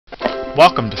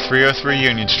Welcome to 303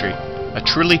 Union Street, a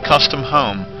truly custom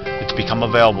home that's become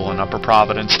available in Upper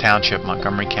Providence Township,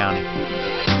 Montgomery County.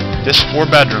 This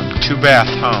 4-bedroom,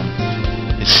 2-bath home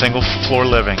is single-floor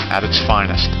living at its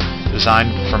finest,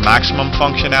 designed for maximum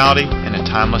functionality and a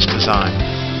timeless design.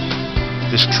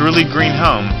 This truly green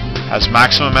home has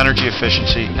maximum energy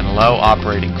efficiency and low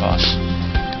operating costs.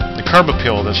 The curb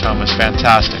appeal of this home is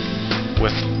fantastic,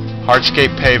 with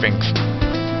hardscape paving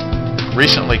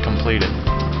recently completed.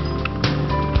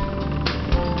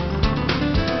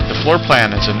 The floor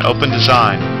plan is an open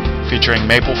design featuring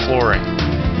maple flooring,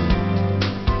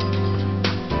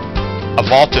 a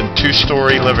vaulted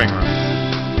 2-story living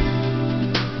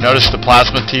room. Notice the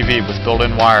plasma TV with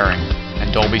built-in wiring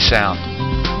and Dolby sound.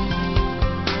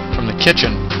 From the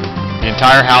kitchen, the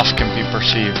entire house can be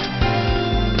perceived.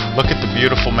 Look at the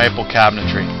beautiful maple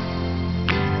cabinetry,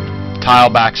 tile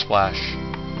backsplash,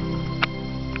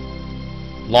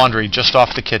 laundry just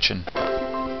off the kitchen,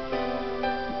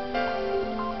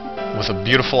 with a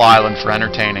beautiful island for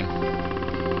entertaining.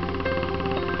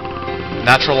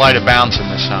 Natural light abounds in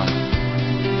this home.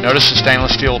 Notice the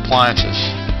stainless steel appliances.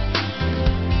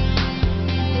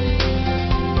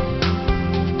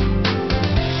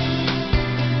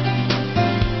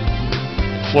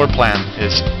 Floor plan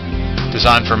is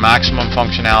designed for maximum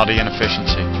functionality and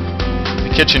efficiency.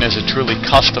 The kitchen is a truly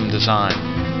custom design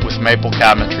with maple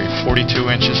cabinetry 42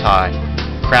 inches high,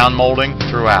 crown molding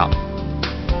throughout.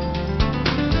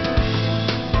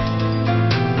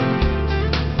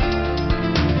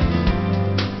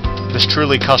 This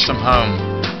truly custom home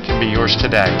can be yours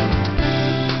today.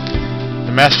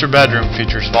 The master bedroom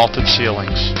features vaulted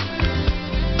ceilings,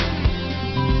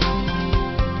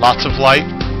 lots of light,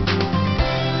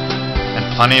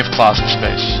 and plenty of closet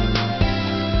space.